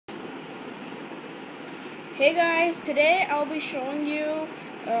Hey guys, today I'll be showing you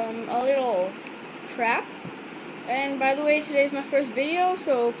a little trap. And by the way, today's my first video,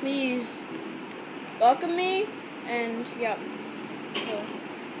 so please welcome me. And yeah, so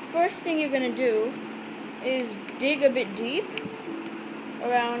first thing you're gonna do is dig a bit deep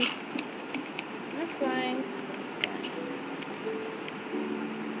around. I'm flying.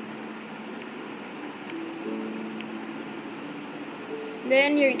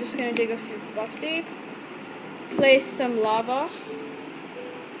 Then you're just gonna dig a few blocks deep. Place some lava.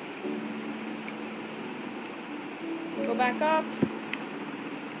 Go back up.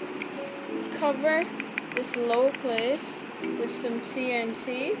 Cover this low place with some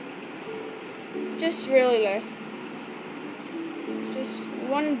TNT. Just really less. Just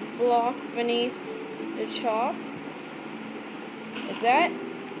one block beneath the top. Like that.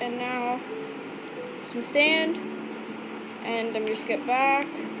 And now some sand. And then just get back.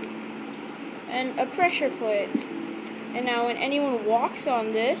 And a pressure plate. And now when anyone walks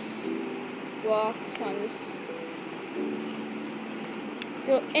on this,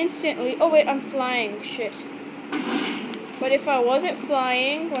 they'll instantly, oh wait, I'm flying, shit. But if I wasn't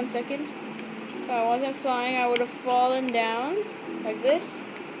flying, one second, if I wasn't flying, I would have fallen down, like this,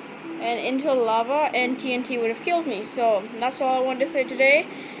 and into lava, and TNT would have killed me. So, that's all I wanted to say today.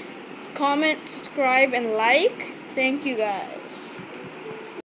 Comment, subscribe, and like. Thank you guys.